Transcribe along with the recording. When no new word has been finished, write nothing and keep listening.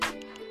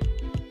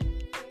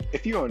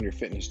If you're on your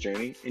fitness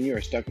journey and you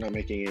are stuck not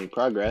making any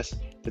progress,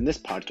 then this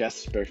podcast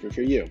is perfect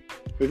for you.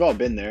 We've all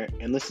been there,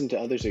 and listening to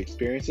others'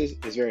 experiences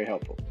is very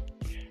helpful.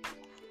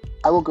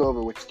 I will go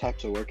over which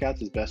types of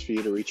workouts is best for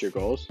you to reach your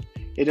goals.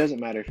 It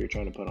doesn't matter if you're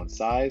trying to put on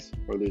size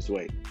or lose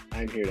weight.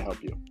 I'm here to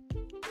help you.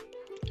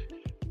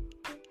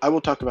 I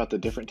will talk about the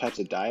different types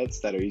of diets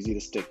that are easy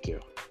to stick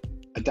to.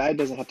 A diet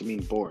doesn't have to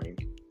mean boring.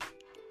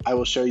 I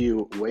will show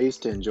you ways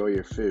to enjoy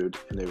your food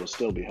and they will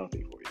still be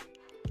healthy for you.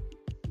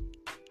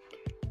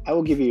 I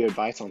will give you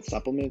advice on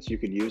supplements you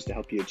could use to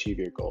help you achieve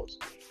your goals,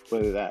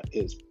 whether that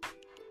is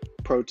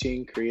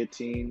protein,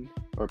 creatine,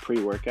 or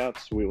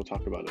pre-workouts. We will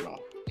talk about it all.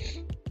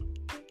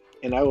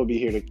 And I will be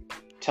here to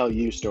tell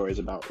you stories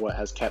about what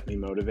has kept me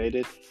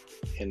motivated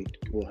and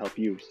will help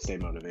you stay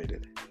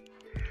motivated.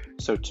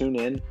 So tune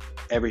in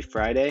every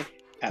Friday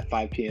at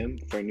 5 p.m.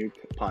 for a new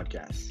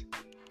podcast.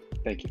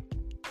 Thank you.